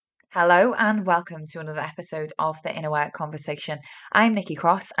Hello and welcome to another episode of the Inner Work Conversation. I'm Nikki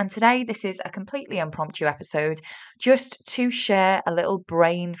Cross, and today this is a completely impromptu episode just to share a little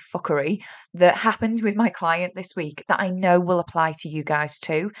brain fuckery that happened with my client this week that I know will apply to you guys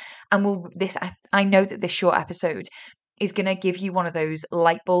too. And I know that this short episode is going to give you one of those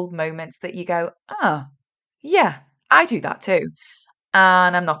light bulb moments that you go, "Oh, yeah, I do that too."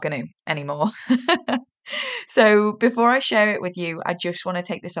 And I'm not going to anymore. So before I share it with you, I just want to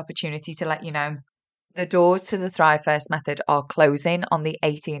take this opportunity to let you know the doors to the Thrive First method are closing on the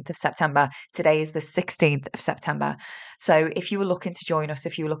 18th of September. Today is the 16th of September. So if you were looking to join us,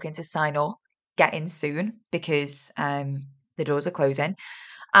 if you were looking to sign up, get in soon because the doors are closing.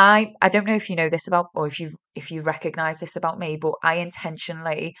 I don't know if you know this about or if you recognize this about me, but I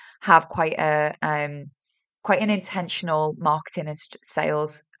intentionally have quite an intentional marketing and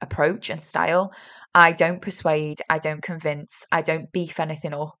sales approach and style. I don't persuade, I don't convince, I don't beef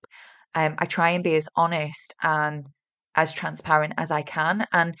anything up. I try and be as honest and as transparent as I can.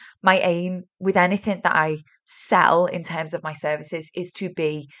 And my aim with anything that I sell in terms of my services is to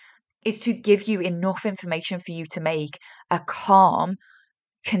give you enough information for you to make a calm,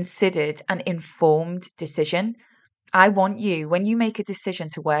 considered, and informed decision. I want you, when you make a decision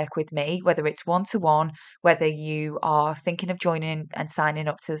to work with me, whether it's one to one, whether you are thinking of joining and signing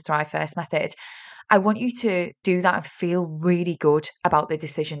up to the Thrive First method, I want you to do that and feel really good about the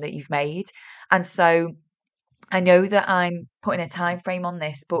decision that you've made. And so I know that I'm putting a time frame on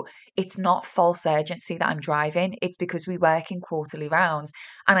this, but it's not false urgency that I'm driving. It's because we work in quarterly rounds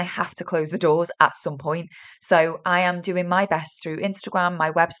and I have to close the doors at some point. So I am doing my best through Instagram,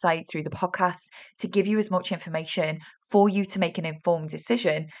 my website, through the podcasts to give you as much information for you to make an informed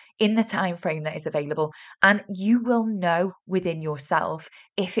decision in the time frame that is available. And you will know within yourself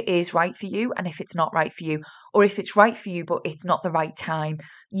if it is right for you and if it's not right for you, or if it's right for you, but it's not the right time.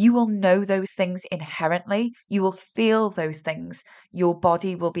 You will know those things inherently. You will feel those things. Your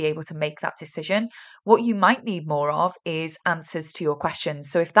body will be able to make that decision. What you might need more of is answers to your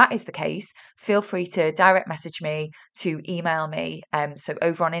questions. So if that is the case, feel free to direct message me, to email me. So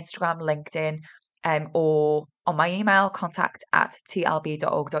over on Instagram, LinkedIn, or on my email,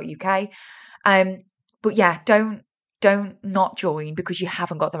 contact@tlb.org.uk. But yeah, don't not join because you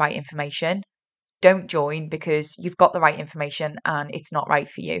haven't got the right information. Don't join because you've got the right information and it's not right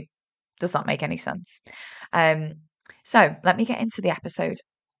for you. Does that make any sense? So let me get into the episode.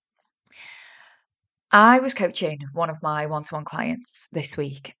 I was coaching one of my one-to-one clients this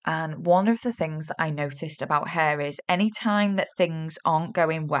week, and one of the things that I noticed about her is anytime that things aren't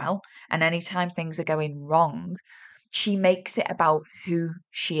going well and anytime things are going wrong, she makes it about who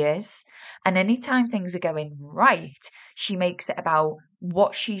she is. And anytime things are going right, she makes it about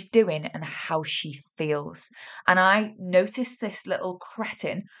what she's doing and how she feels. And I noticed this little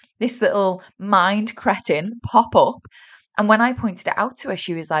cretin, this little mind cretin pop up. And when I pointed it out to her,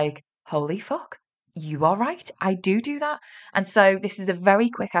 she was like, holy fuck, you are right. I do that. And so this is a very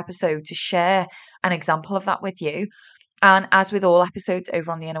quick episode to share an example of that with you. And as with all episodes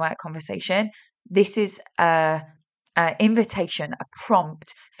over on the Inner Work Conversation, this is a invitation, a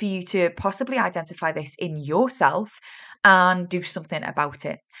prompt for you to possibly identify this in yourself and do something about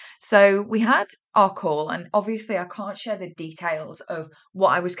it. So we had our call, and obviously I can't share the details of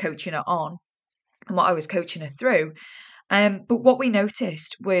what I was coaching her on and what I was coaching her through. But what we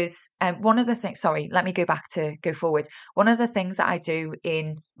noticed was one of the things, sorry, let me go forward. One of the things that I do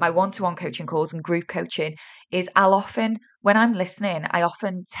in my one-to-one coaching calls and group coaching is when I'm listening, I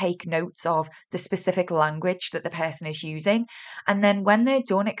often take notes of the specific language that the person is using. And then when they're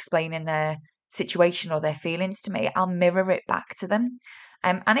done explaining their situation or their feelings to me, I'll mirror it back to them.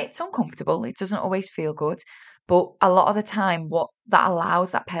 And it's uncomfortable. It doesn't always feel good. But a lot of the time, what that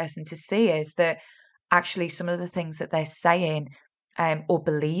allows that person to see is that actually some of the things that they're saying or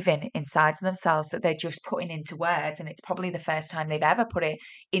believing inside of themselves that they're just putting into words, and it's probably the first time they've ever put it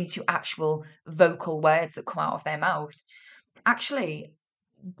into actual vocal words that come out of their mouth. Actually,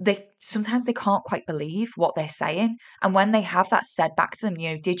 they sometimes they can't quite believe what they're saying, and when they have that said back to them,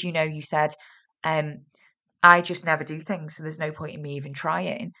 did you know you said, I just never do things, so there's no point in me even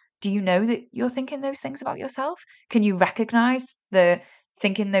trying. Do you know that you're thinking those things about yourself? Can you recognize the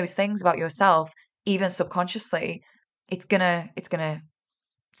thinking those things about yourself even subconsciously? It's gonna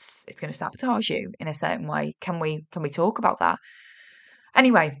sabotage you in a certain way. Can we talk about that?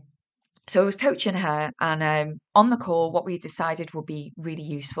 Anyway, so I was coaching her, and on the call, what we decided would be really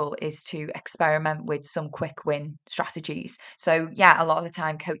useful is to experiment with some quick win strategies. So, yeah, a lot of the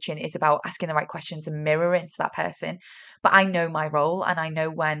time, coaching is about asking the right questions and mirroring to that person. But I know my role, and I know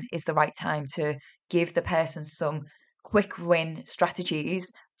when is the right time to give the person some quick win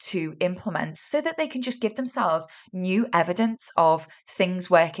strategies to implement so that they can just give themselves new evidence of things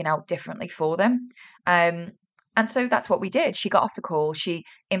working out differently for them. And so that's what we did. She got off the call. She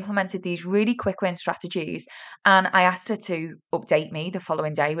implemented these really quick win strategies. And I asked her to update me the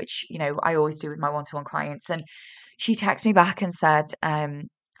following day, which, I always do with my one-to-one clients. And she texted me back and said,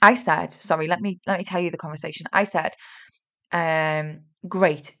 sorry, let me tell you the conversation. I said,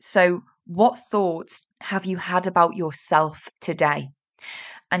 great. So what thoughts have you had about yourself today?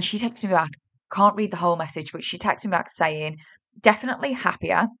 And she texted me back, can't read the whole message, but she texted me back saying, definitely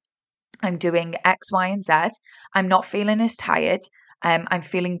happier. I'm doing X, Y, and Z. I'm not feeling as tired. I'm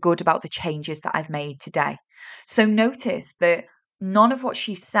feeling good about the changes that I've made today. So notice that none of what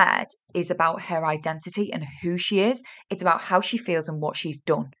she said is about her identity and who she is. It's about how she feels and what she's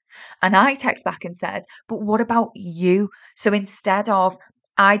done. And I text back and said, but what about you? So instead of,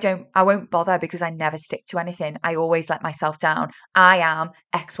 I won't bother because I never stick to anything. I always let myself down. I am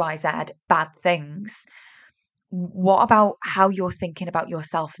X, Y, Z, bad things. What about how you're thinking about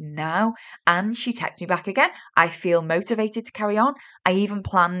yourself now? And she texted me back again. I feel motivated to carry on. I even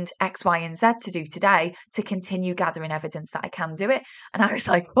planned X, Y, and Z to do today to continue gathering evidence that I can do it. And I was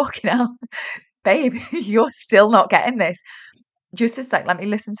like, fucking hell, babe, you're still not getting this. Just a sec. Let me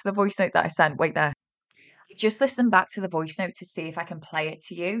listen to the voice note that I sent. Wait there. Just listen back to the voice note to see if I can play it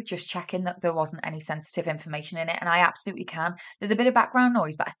to you, just checking that there wasn't any sensitive information in it. And I absolutely can. There's a bit of background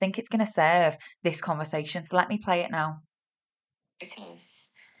noise, but I think it's going to serve this conversation. So let me play it now.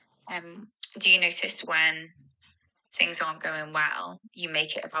 Notice, do you notice when things aren't going well, you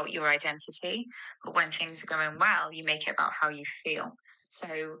make it about your identity, but when things are going well, you make it about how you feel? So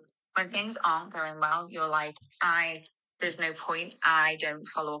when things aren't going well, you're like, there's no point. I don't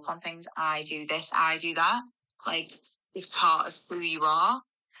follow up on things. I do this, I do that. Like, it's part of who you are.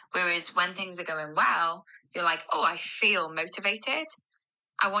 Whereas when things are going well, you're like, oh, I feel motivated.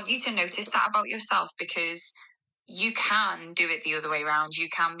 I want you to notice that about yourself, because you can do it the other way around. You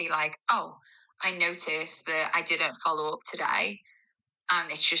can be like, oh, I noticed that I didn't follow up today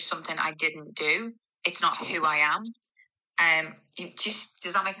and it's just something I didn't do. It's not who I am.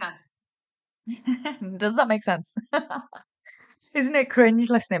 Does that make sense? Does that make sense? Isn't it cringe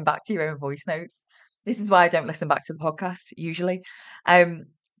listening back to your own voice notes? This is why I don't listen back to the podcast usually.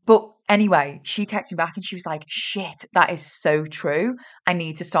 But anyway, she texted me back and she was like, shit, that is so true. I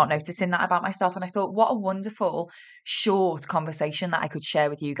need to start noticing that about myself. And I thought, what a wonderful short conversation that I could share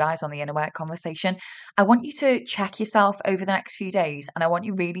with you guys on the Inner Work Conversation. I want you to check yourself over the next few days, and I want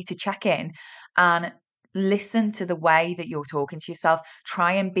you really to check in and listen to the way that you're talking to yourself.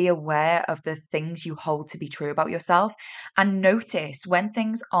 Try and be aware of the things you hold to be true about yourself, and notice when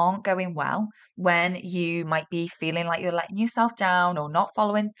things aren't going well, when you might be feeling like you're letting yourself down or not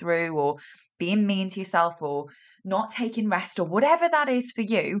following through or being mean to yourself or not taking rest or whatever that is for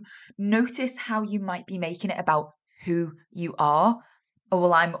you. Notice how you might be making it about who you are. Oh,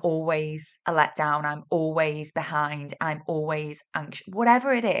 well, I'm always a letdown. I'm always behind. I'm always anxious,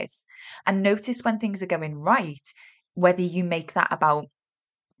 whatever it is. And notice when things are going right, whether you make that about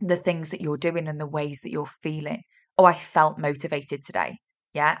the things that you're doing and the ways that you're feeling. Oh, I felt motivated today.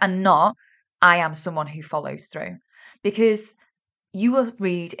 Yeah. And not, I am someone who follows through. Because you will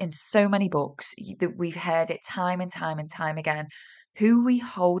read in so many books that we've heard it time and time and time again, who we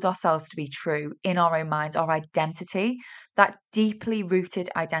hold ourselves to be true in our own minds, our identity, that deeply rooted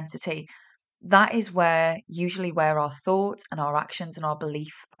identity. That is usually where our thoughts and our actions and our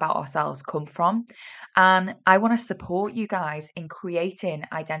belief about ourselves come from. And I want to support you guys in creating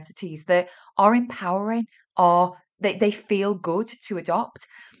identities that are empowering, they feel good to adopt.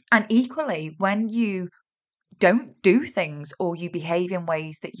 And equally, when you don't do things or you behave in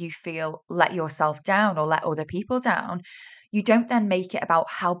ways that you feel let yourself down or let other people down, you don't then make it about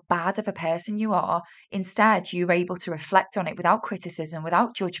how bad of a person you are. Instead, you're able to reflect on it without criticism,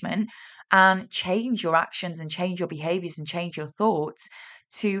 without judgment, and change your actions and change your behaviors and change your thoughts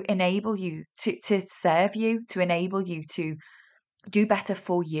to enable you to serve you, to enable you to do better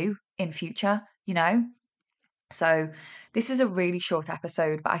for you in future, you know? So, this is a really short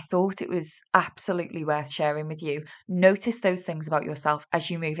episode, but I thought it was absolutely worth sharing with you. Notice those things about yourself as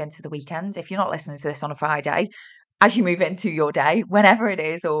you move into the weekend. If you're not listening to this on a Friday, as you move into your day, whenever it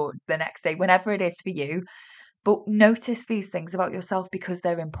is, or the next day, whenever it is for you. But notice these things about yourself because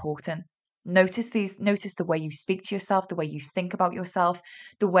they're important. Notice the way you speak to yourself, the way you think about yourself,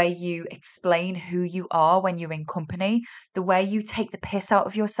 the way you explain who you are when you're in company, the way you take the piss out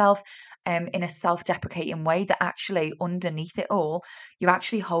of yourself in a self-deprecating way, that actually underneath it all, you're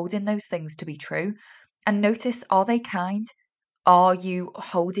actually holding those things to be true. And notice, are they kind? Are you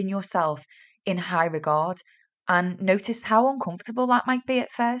holding yourself in high regard? and notice how uncomfortable that might be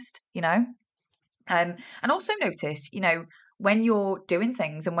at first, you know? And also notice, you know, when you're doing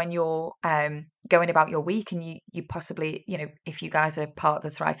things and when you're going about your week and you possibly, you know, if you guys are part of the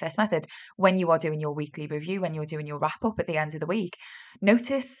Thrive First method, when you are doing your weekly review, when you're doing your wrap up at the end of the week,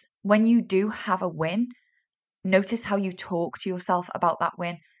 notice when you do have a win, notice how you talk to yourself about that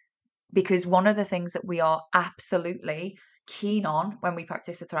win. Because one of the things that we are absolutely keen on when we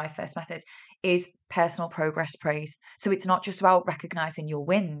practice the Thrive First method is personal progress praise. So it's not just about recognizing your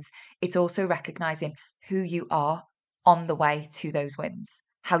wins, it's also recognizing who you are on the way to those wins,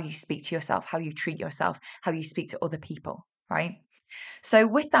 how you speak to yourself, how you treat yourself, how you speak to other people, right? So,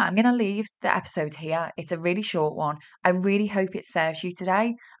 with that, I'm going to leave the episode here. It's a really short one. I really hope it serves you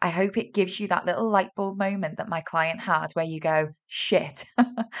today. I hope it gives you that little light bulb moment that my client had where you go, shit,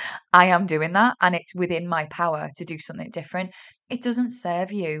 I am doing that. And it's within my power to do something different. It doesn't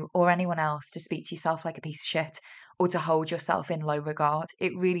serve you or anyone else to speak to yourself like a piece of shit or to hold yourself in low regard.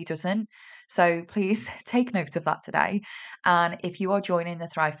 It really doesn't. So, please take note of that today. And if you are joining the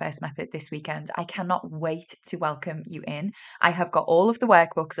Thrive First method this weekend, I cannot wait to welcome you in. I have got all of the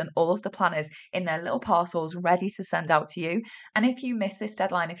workbooks and all of the planners in their little parcels ready to send out to you. And if you miss this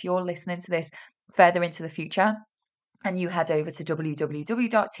deadline, if you're listening to this further into the future, and you head over to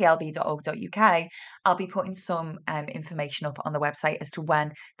www.tlb.org.uk, I'll be putting some information up on the website as to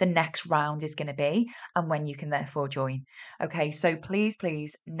when the next round is going to be and when you can therefore join. Okay, so please,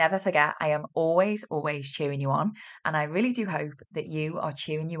 please never forget, I am always, always cheering you on. And I really do hope that you are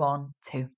cheering you on too.